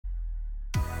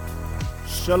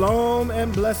Shalom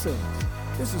and blessings.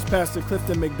 This is Pastor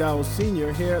Clifton McDowell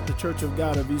Sr. here at the Church of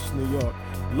God of East New York,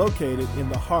 located in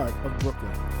the heart of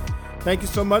Brooklyn. Thank you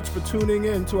so much for tuning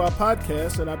in to our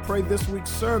podcast, and I pray this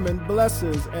week's sermon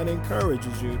blesses and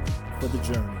encourages you for the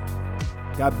journey.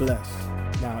 God bless.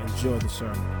 Now enjoy the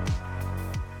sermon.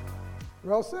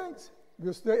 Well, saints,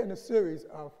 we'll stay in the series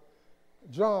of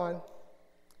John,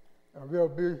 and we'll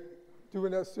be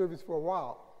doing that series for a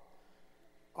while.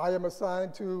 I am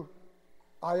assigned to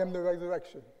I am the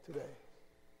resurrection today.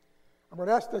 I'm going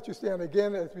to ask that you stand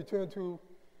again as we turn to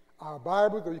our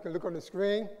Bibles, or you can look on the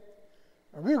screen.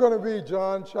 And we're going to read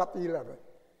John chapter 11.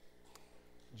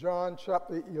 John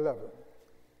chapter 11.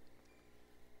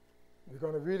 We're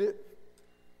going to read it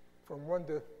from 1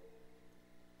 to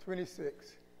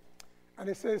 26. And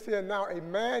it says here, now a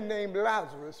man named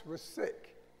Lazarus was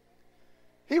sick.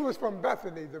 He was from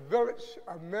Bethany, the village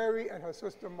of Mary and her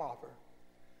sister Martha.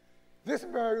 This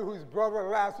Mary, whose brother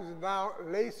Lazarus now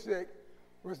lay sick,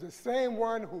 was the same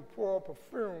one who poured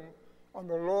perfume on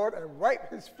the Lord and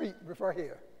wiped his feet with her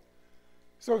hair.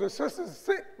 So the sisters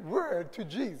sent word to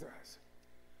Jesus,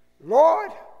 Lord,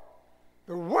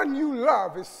 the one you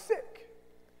love is sick.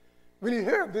 When he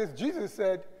heard this, Jesus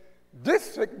said, this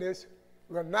sickness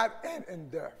will not end in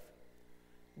death.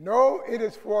 No, it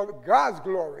is for God's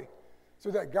glory, so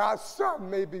that God's Son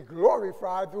may be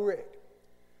glorified through it.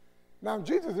 Now,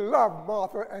 Jesus loved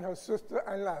Martha and her sister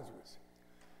and Lazarus.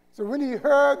 So when he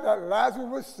heard that Lazarus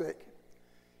was sick,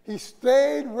 he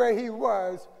stayed where he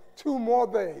was 2 more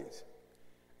days.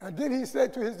 And then he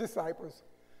said to his disciples,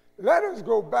 let us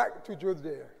go back to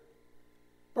Judea.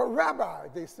 But Rabbi,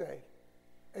 they say,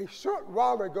 a short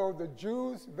while ago the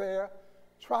Jews there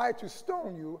tried to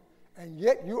stone you, and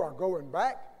yet you are going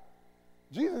back?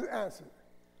 Jesus answered,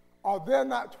 are there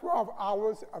not 12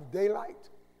 hours of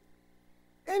daylight?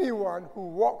 Anyone who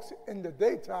walks in the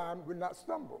daytime will not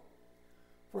stumble,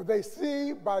 for they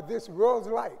see by this world's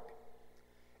light.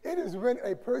 It is when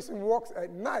a person walks at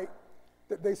night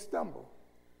that they stumble,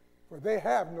 for they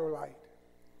have no light.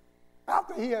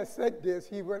 After he had said this,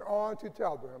 he went on to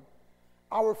tell them,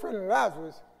 our friend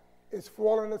Lazarus is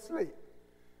fallen asleep,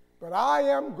 but I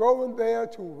am going there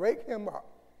to wake him up.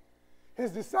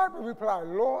 His disciples replied,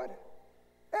 Lord,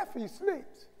 if he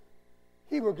sleeps,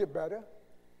 he will get better.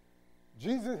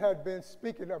 Jesus had been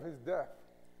speaking of his death,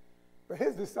 but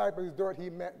his disciples thought he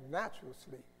meant natural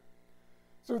sleep.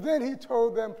 So then he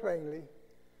told them plainly,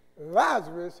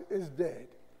 Lazarus is dead,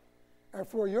 and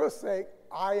for your sake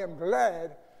I am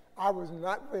glad I was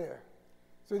not there,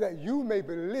 so that you may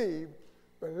believe,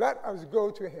 but let us go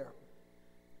to him.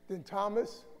 Then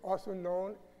Thomas, also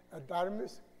known as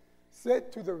Didymus,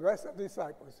 said to the rest of the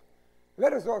disciples,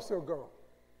 let us also go,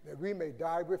 that we may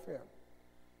die with him.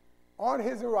 On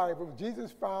his arrival,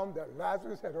 Jesus found that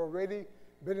Lazarus had already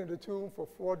been in the tomb for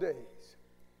 4 days.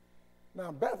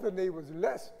 Now Bethany was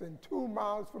less than 2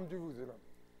 miles from Jerusalem,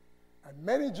 and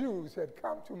many Jews had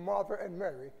come to Martha and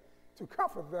Mary to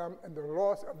comfort them in the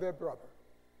loss of their brother.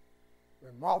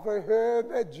 When Martha heard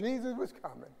that Jesus was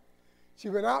coming, she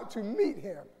went out to meet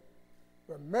him,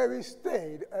 but Mary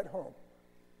stayed at home.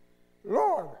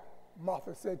 Lord,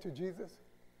 Martha said to Jesus,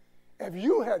 if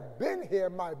you had been here,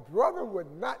 my brother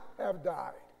would not have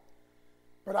died.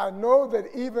 But I know that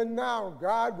even now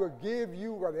God will give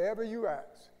you whatever you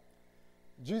ask.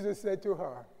 Jesus said to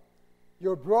her,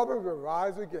 your brother will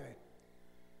rise again.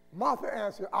 Martha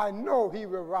answered, I know he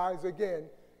will rise again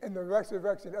in the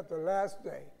resurrection at the last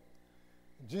day.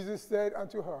 Jesus said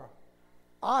unto her,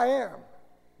 I am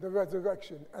the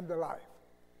resurrection and the life.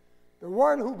 The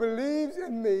one who believes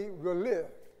in me will live,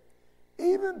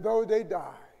 even though they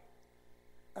die.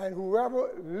 And whoever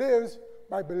lives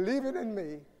by believing in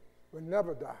me will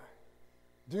never die.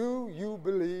 Do you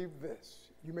believe this?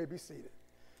 You may be seated.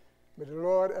 May the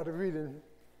Lord add a reading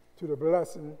to the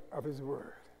blessing of his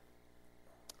word.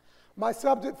 My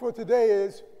subject for today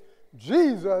is,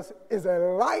 Jesus is a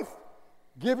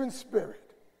life-giving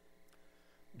spirit.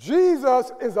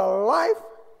 Jesus is a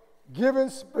life-giving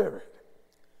spirit.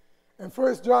 In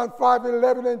 1 John 5,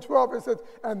 11 and 12, it says,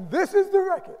 and this is the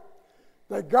record,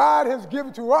 that God has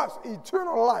given to us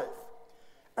eternal life,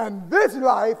 and this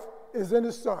life is in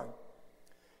the Son.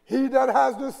 He that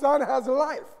has the Son has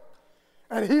life,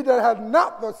 and he that has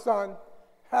not the Son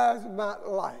has not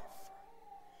life.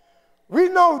 We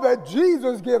know that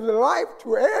Jesus gives life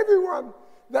to everyone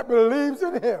that believes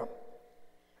in him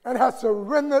and has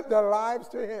surrendered their lives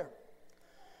to him.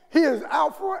 He is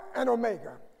Alpha and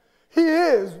Omega. He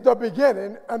is the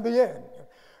beginning and the end.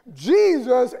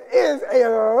 Jesus is a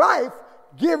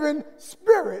life-giving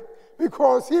spirit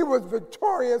because he was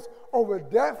victorious over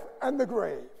death and the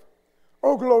grave.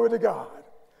 Oh, glory to God.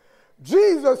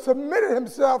 Jesus submitted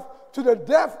himself to the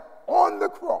death on the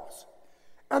cross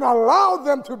and allowed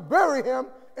them to bury him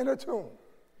in a tomb.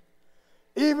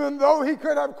 Even though he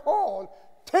could have called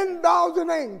 10,000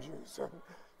 angels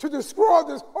to destroy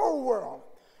this whole world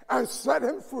and set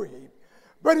him free.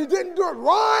 But he didn't do it.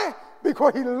 Why?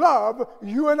 Because he loved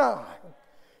you and I.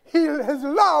 His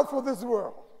love for this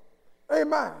world.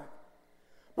 Amen.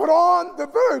 But on the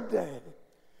third day,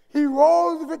 he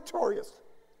rose victorious.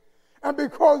 And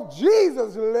because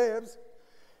Jesus lives,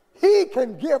 he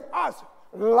can give us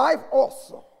life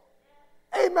also.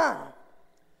 Amen.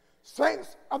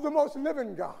 Saints of the most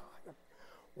living God,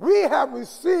 we have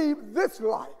received this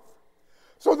life.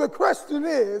 So the question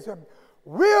is,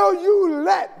 will you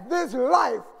let this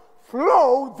life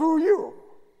flow through you?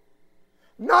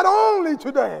 Not only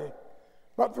today,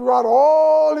 but throughout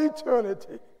all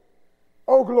eternity.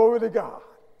 Oh, glory to God.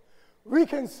 We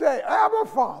can say, Abba,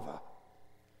 Father,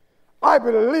 I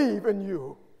believe in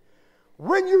you.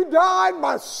 When you died,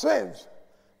 my sins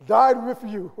died with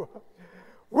you.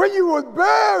 When you were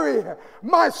buried,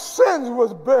 my sins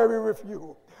was buried with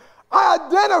you. I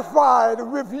identified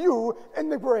with you in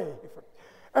the grave.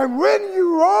 And when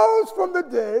you rose from the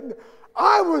dead,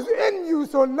 I was in you,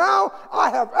 so now I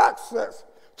have access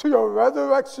to your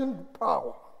resurrection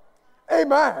power.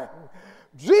 Amen.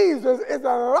 Jesus is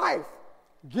a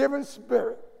life-giving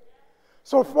spirit.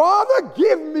 So, Father,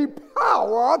 give me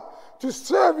power to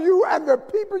serve you and the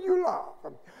people you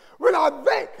love. When I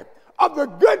think of the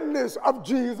goodness of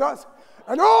Jesus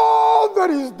and all that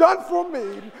he's done for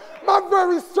me, my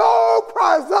very soul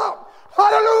cries out,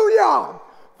 hallelujah!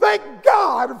 Thank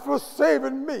God for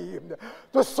saving me.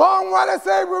 The songwriter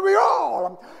said, when we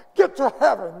all get to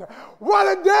heaven,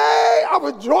 what a day of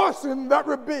rejoicing that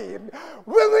would be.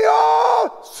 When we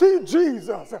all see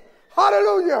Jesus,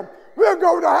 hallelujah, we're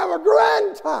going to have a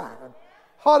grand time.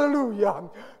 Hallelujah.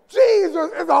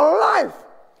 Jesus is a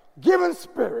life-giving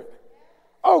spirit.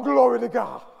 Oh, glory to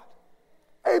God.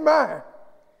 Amen.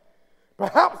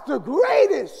 Perhaps the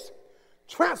greatest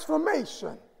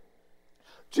transformation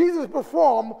Jesus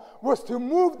performed was to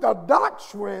move the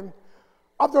doctrine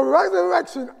of the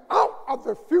resurrection out of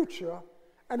the future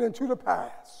and into the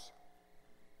past.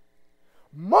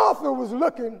 Martha was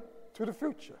looking to the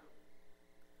future,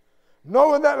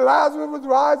 knowing that Lazarus would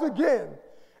rise again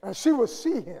and she would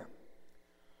see him.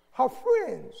 Her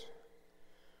friends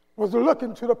was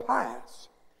looking to the past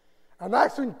and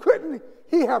asking, couldn't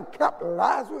he have kept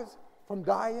Lazarus from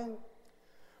dying?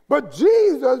 But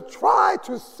Jesus tried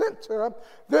to center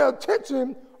their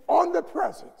attention on the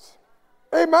present.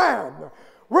 Amen.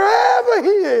 Wherever he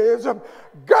is,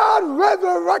 God's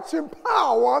resurrection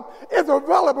power is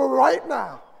available right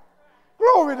now.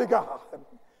 Glory to God.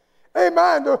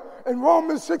 Amen. In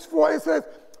Romans 6:4 it says,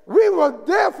 we were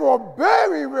therefore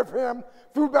buried with him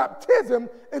through baptism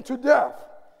into death,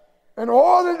 in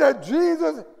order that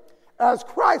Jesus, as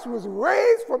Christ was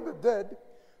raised from the dead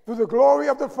through the glory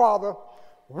of the Father,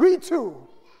 we too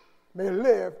may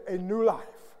live a new life.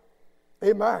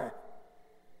 Amen.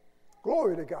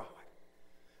 Glory to God.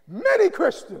 Many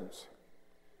Christians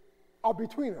are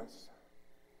between us.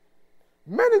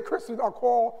 Many Christians are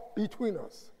called between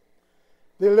us.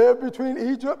 They live between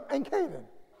Egypt and Canaan,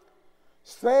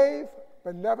 saved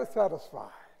but never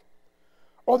satisfied.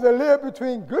 Or they live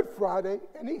between Good Friday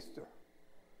and Easter,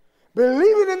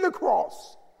 believing in the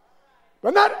cross,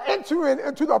 but not entering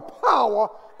into the power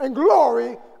and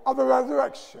glory of the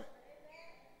resurrection.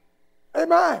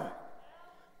 Amen.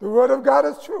 The word of God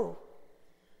is true.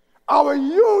 Our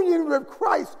union with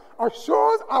Christ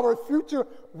assures our future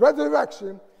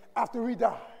resurrection after we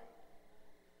die.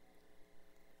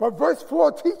 But verse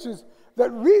 4 teaches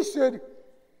that we should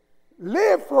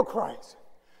live for Christ.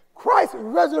 Christ's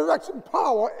resurrection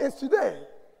power is today.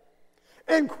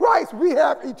 In Christ we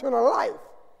have eternal life,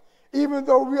 even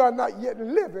though we are not yet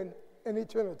living in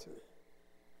eternity.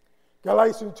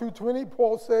 Galatians 2:20,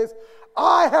 Paul says,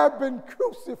 I have been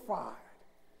crucified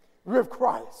with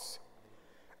Christ.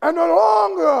 And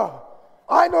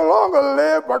I no longer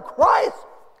live, but Christ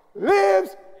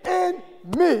lives in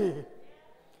me.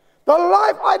 The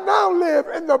life I now live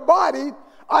in the body,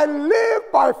 I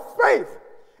live by faith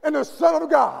in the Son of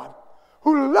God,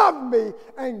 who loved me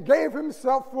and gave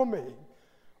himself for me.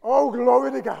 Oh,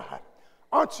 glory to God.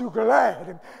 Aren't you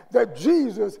glad that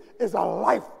Jesus is a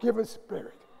life-giving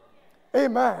spirit?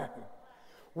 Amen.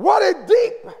 What a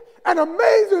deep and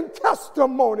amazing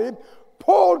testimony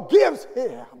Paul gives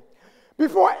here.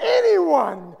 Before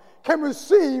anyone can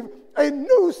receive a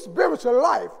new spiritual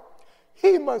life,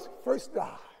 he must first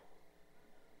die.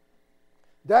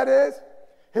 That is,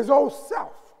 his old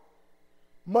self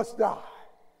must die.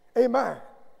 Amen.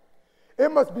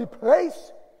 It must be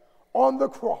placed on the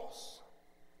cross.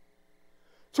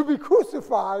 To be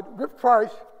crucified with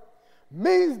Christ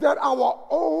means that our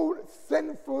old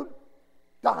sinful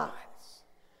dies.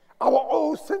 Our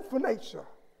old sinful nature,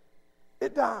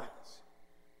 it dies.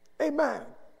 Amen.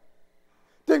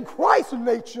 Then Christ's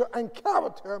nature and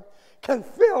character can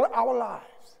fill our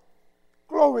lives.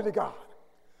 Glory to God.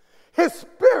 His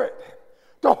Spirit,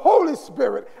 the Holy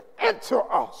Spirit, enter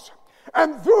us.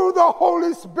 And through the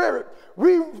Holy Spirit,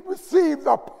 we receive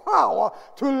the power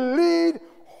to lead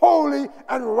holy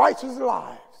and righteous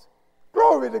lives.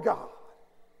 Glory to God.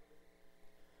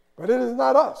 But it is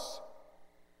not us.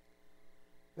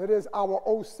 That is our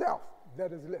old self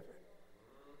that is living.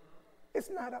 It's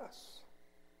not us.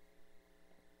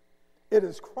 It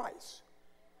is Christ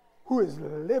who is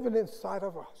living inside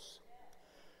of us.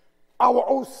 Our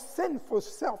old sinful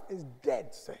self is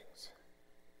dead, saints.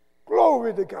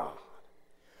 Glory to God.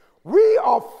 We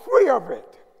are free of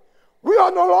it. We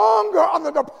are no longer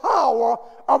under the power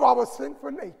of our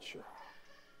sinful nature.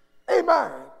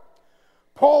 Amen.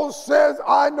 Paul says,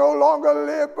 I no longer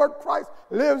live, but Christ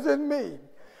lives in me.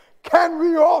 Can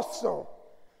we also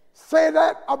say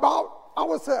that about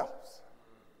ourselves?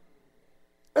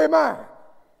 Amen.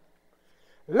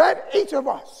 Let each of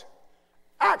us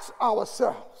ask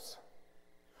ourselves,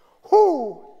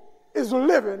 who is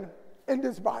living in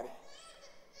this body?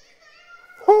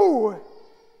 Who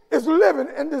is living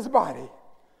in this body?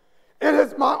 It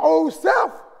is my old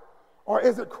self, or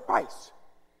is it Christ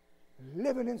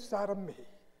living inside of me?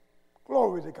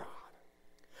 Glory to God.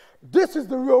 This is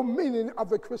the real meaning of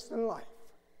the Christian life.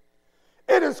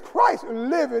 It is Christ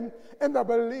living in the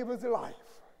believer's life.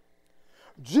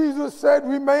 Jesus said,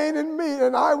 remain in me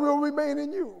and I will remain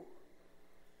in you.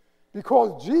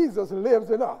 Because Jesus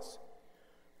lives in us,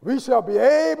 we shall be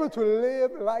able to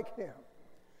live like him.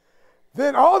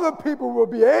 Then other people will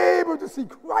be able to see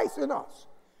Christ in us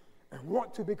and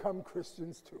want to become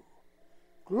Christians too.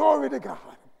 Glory to God.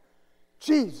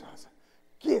 Jesus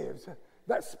gives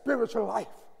that spiritual life.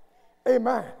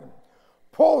 Amen.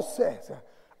 Paul says,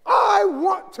 I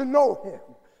want to know him.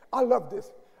 I love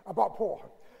this about Paul.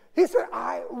 He said,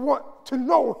 I want to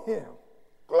know him.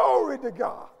 Glory to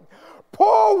God.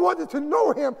 Paul wanted to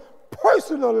know him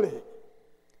personally.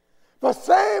 The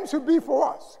same should be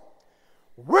for us.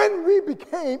 When we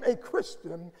became a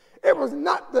Christian, it was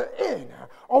not the end.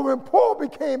 Or when Paul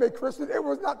became a Christian, it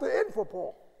was not the end for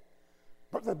Paul,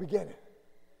 but the beginning.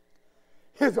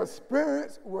 His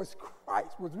experience with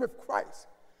Christ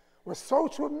was so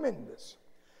tremendous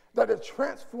that it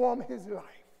transformed his life.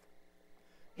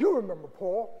 You remember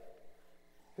Paul.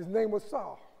 His name was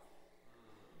Saul.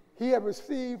 He had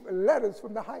received letters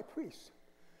from the high priest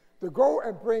to go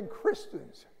and bring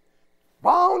Christians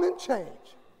bound in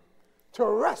chains to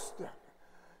arrest them.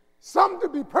 Some to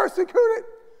be persecuted,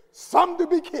 some to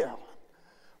be killed.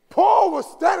 Paul was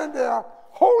standing there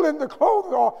holding the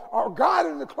clothing or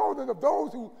guiding the clothing of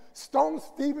those who stoned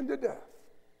Stephen to death.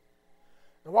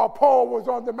 And while Paul was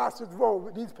on Damascus road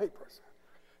with these papers,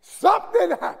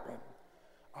 something happened.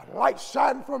 A light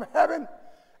shined from heaven,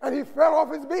 and he fell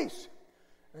off his beast.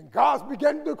 And God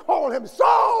began to call him,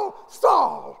 Saul,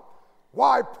 Saul,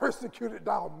 why persecutest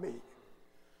thou me?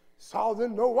 Saul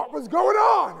didn't know what was going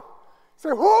on. He said,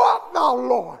 who art thou,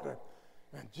 Lord?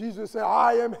 And Jesus said,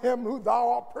 I am him who thou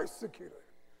art persecuted.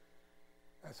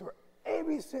 And so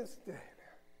ever since then,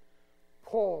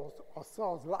 Paul's or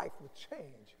Saul's life would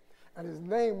change, and his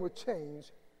name would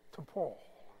change to Paul.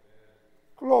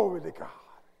 Amen. Glory to God.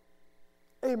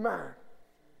 Amen.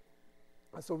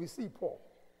 And so we see Paul.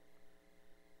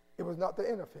 It was not the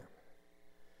end of him.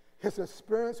 His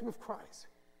experience with Christ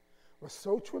was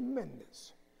so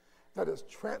tremendous that it's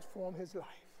transformed his life.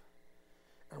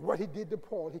 And what he did to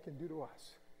Paul, he can do to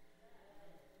us.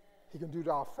 He can do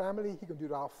to our family. He can do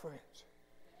to our friends.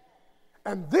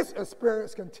 And this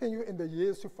experience continued in the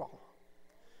years to follow.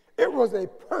 It was a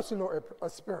personal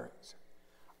experience.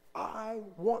 I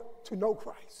want to know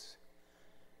Christ.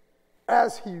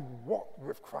 As he walked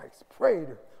with Christ, prayed,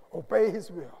 obeyed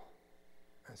his will,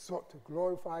 and sought to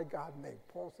glorify God's name.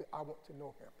 Paul said, I want to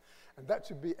know him. And that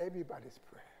should be everybody's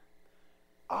prayer.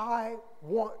 I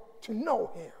want to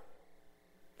know him.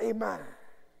 Amen.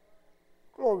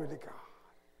 Glory to God.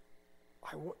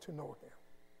 I want to know him.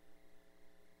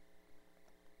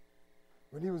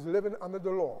 When he was living under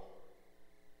the law,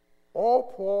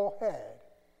 all Paul had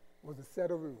was a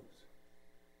set of rules.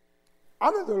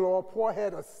 Under the law, Paul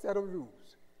had a set of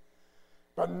rules.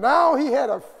 But now he had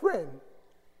a friend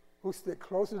who stood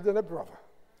closer than a brother.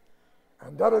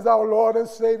 And that is our Lord and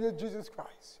Savior, Jesus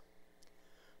Christ.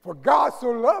 For God so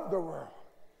loved the world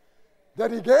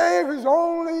that he gave his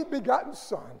only begotten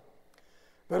Son,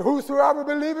 that whosoever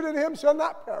believeth in him shall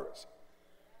not perish,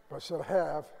 but shall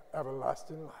have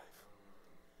everlasting life.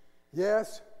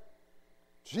 Yes,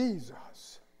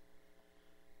 Jesus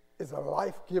is a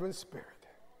life-giving spirit.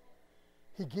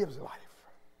 He gives life.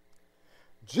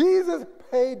 Jesus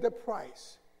paid the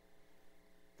price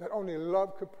that only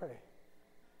love could pay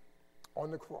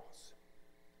on the cross.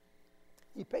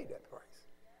 He paid that price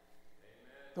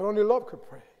that only love could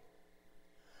pay.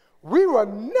 We will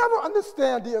never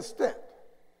understand the extent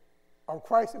of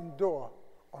Christ's endure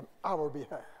on our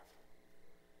behalf.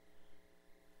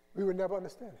 We will never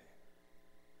understand it.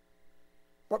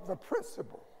 But the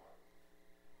principle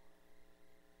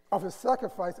of his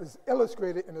sacrifice is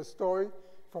illustrated in a story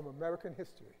from American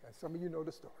history, and some of you know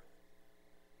the story.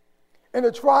 In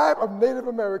a tribe of Native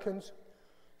Americans,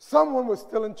 someone was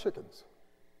stealing chickens,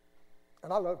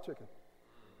 and I love chicken.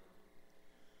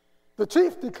 The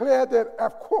chief declared that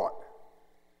if caught,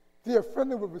 the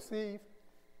offender would receive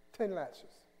 10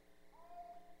 lashes.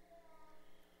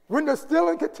 When the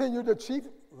stealing continued, the chief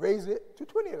raised it to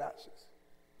 20 lashes.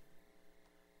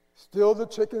 Still, the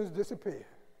chickens disappeared.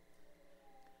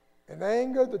 In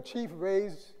anger, the chief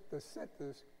raised the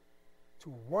sentence to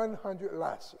 100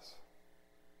 lashes,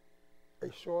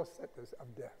 a sure sentence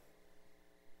of death.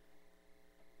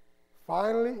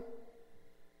 Finally,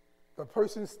 the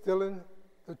person stealing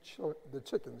the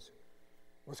chickens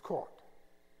was caught.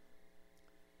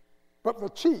 But the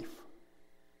chief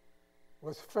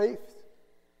was faced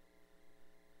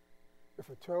with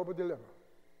a terrible dilemma.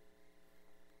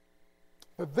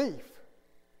 The thief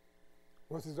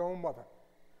was his own mother,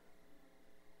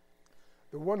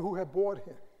 the one who had bought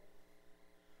him,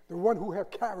 the one who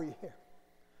had carried him,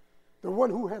 the one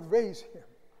who had raised him,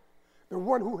 the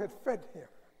one who had fed him,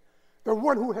 the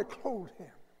one who had clothed him,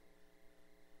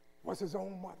 was his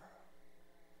own mother.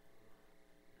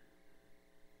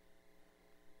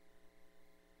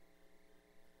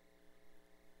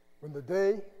 When the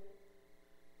day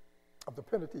of the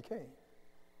penalty came,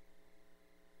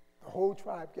 the whole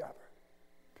tribe gathered.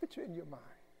 Picture in your mind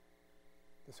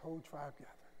this whole tribe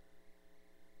gathered.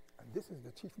 And this is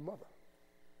the chief mother.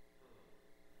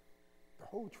 The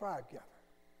whole tribe gathered.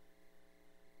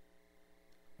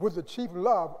 Would the chief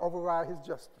love override his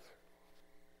justice?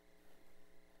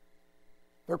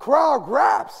 The crowd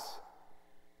grasps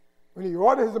when he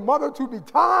ordered his mother to be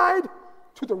tied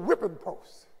to the whipping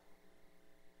post.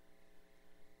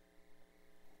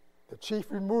 The chief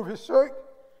removed his shirt,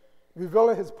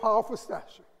 revealing his powerful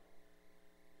stature,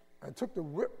 and took the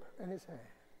whip in his hand.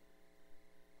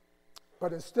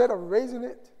 But instead of raising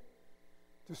it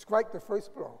to strike the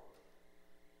first blow,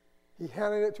 he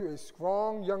handed it to a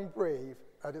strong young brave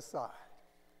at his side.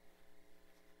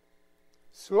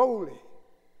 Slowly,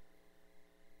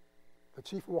 the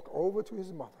chief walked over to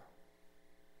his mother.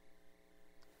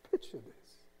 Picture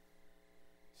this.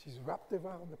 She's wrapped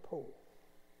around the pole.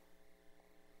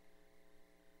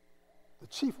 The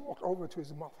chief walked over to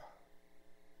his mother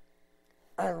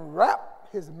and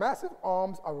wrapped his massive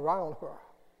arms around her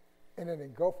in an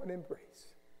engulfing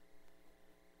embrace.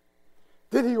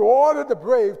 Then he ordered the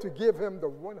brave to give him the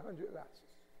 100 lashes.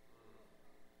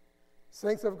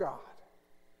 Saints of God,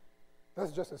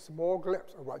 that's just a small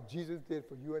glimpse of what Jesus did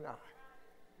for you and I.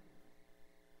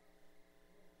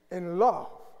 In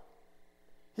love,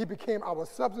 he became our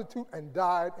substitute and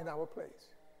died in our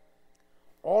place.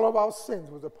 All of our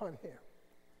sins was upon him.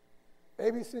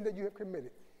 Every sin that you have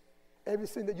committed, every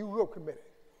sin that you will commit,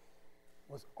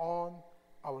 was on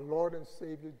our Lord and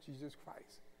Savior Jesus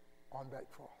Christ on that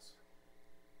cross.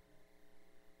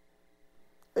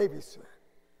 Every sin.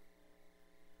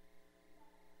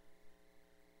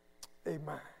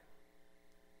 Amen.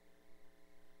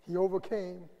 He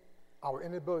overcame our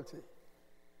inability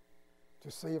to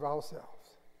save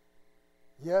ourselves.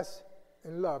 Yes,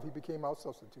 in love, he became our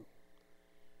substitute.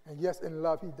 And yes, in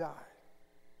love, he died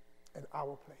in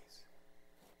our place.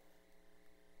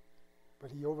 But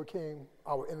he overcame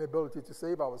our inability to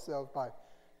save ourselves by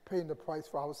paying the price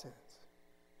for our sins.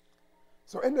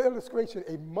 So in the illustration,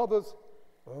 a mother's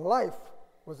life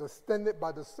was extended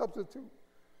by the substitute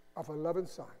of her loving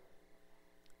son.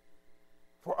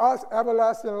 For us,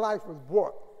 everlasting life was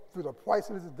brought through the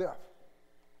priceless death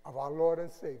of our Lord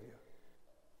and Savior,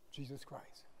 Jesus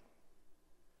Christ.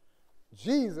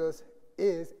 Jesus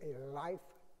is a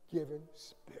life-giving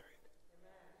spirit.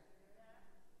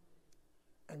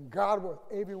 And God wants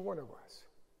every one of us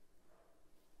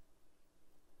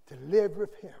to live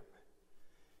with him.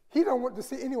 He don't want to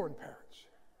see anyone perish.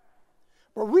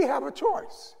 But we have a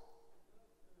choice.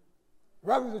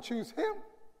 Whether to choose him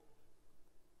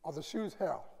or to choose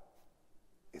hell.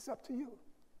 It's up to you.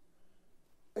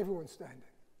 Everyone standing.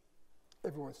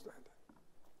 Everyone standing.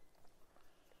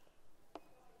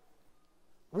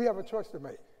 We have a choice to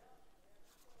make.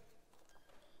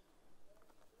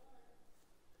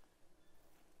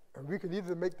 And we can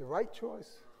either make the right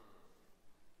choice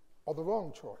or the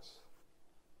wrong choice.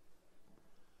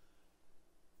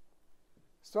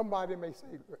 Somebody may say,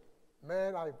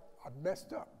 man, I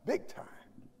messed up big time.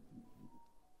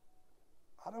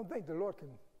 I don't think the Lord can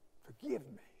forgive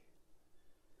me.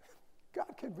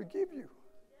 God can forgive you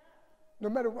no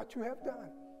matter what you have done.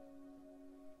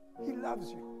 He loves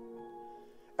you.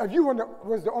 If you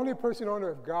was the only person on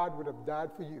earth, God would have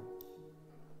died for you.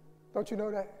 Don't you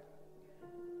know that?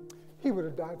 He would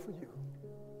have died for you.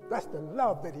 That's the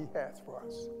love that he has for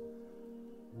us.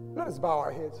 Let us bow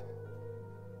our heads.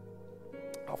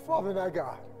 Our Father and our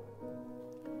God,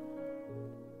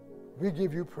 we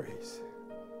give you praise.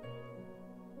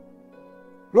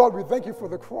 Lord, we thank you for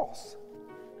the cross.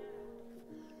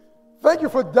 Thank you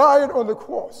for dying on the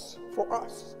cross for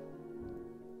us.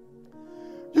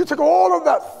 You took all of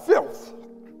that filth,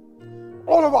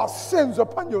 all of our sins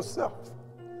upon yourself,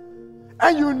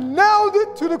 and you nailed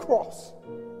it to the cross.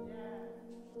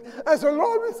 And so,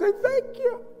 Lord, we say thank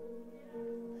you.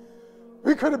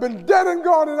 We could have been dead and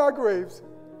gone in our graves,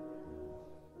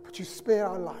 but you spared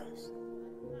our lives.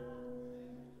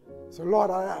 So,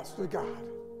 Lord, I ask you, God,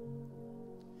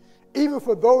 even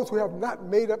for those who have not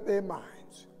made up their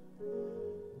minds,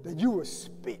 that you will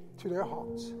speak to their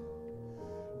hearts,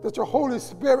 that your Holy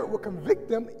Spirit will convict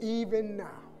them even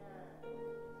now.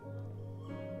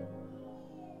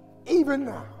 Even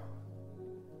now.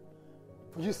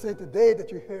 For you say today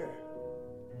that you hear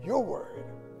your word,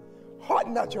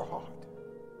 harden not your heart.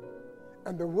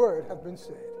 And the word has been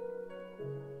said.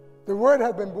 The word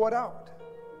has been brought out.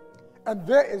 And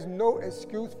there is no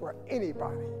excuse for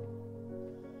anybody.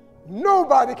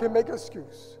 Nobody can make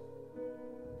excuse.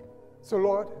 So,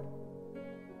 Lord,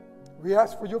 we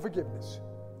ask for your forgiveness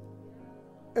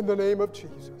in the name of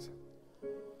Jesus.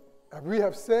 If we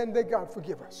have sinned, that God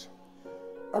forgive us.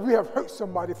 If we have hurt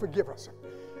somebody, forgive us.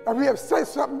 If we have said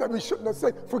something that we shouldn't have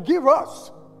said, forgive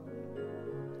us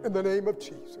in the name of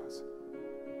Jesus.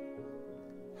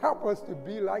 Help us to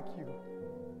be like you.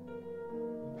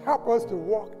 Help us to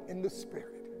walk in the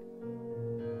Spirit,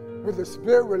 where the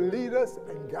Spirit will lead us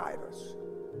and guide us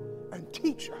and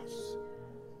teach us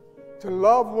to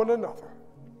love one another.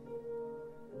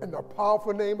 In the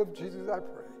powerful name of Jesus, I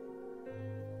pray.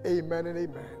 Amen and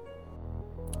amen.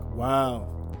 Wow,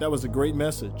 that was a great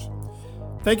message.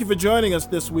 Thank you for joining us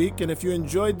this week. And if you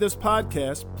enjoyed this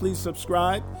podcast, please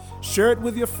subscribe, share it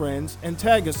with your friends, and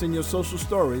tag us in your social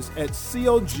stories at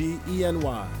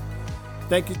COGENY.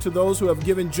 Thank you to those who have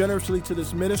given generously to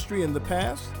this ministry in the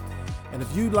past. And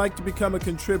if you'd like to become a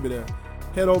contributor,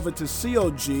 head over to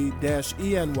cog-eny.com.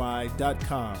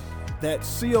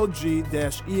 That's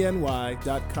cog-eny.com.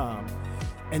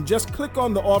 And just click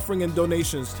on the offering and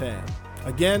donations tab.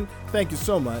 Again, thank you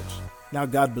so much. Now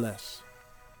God bless.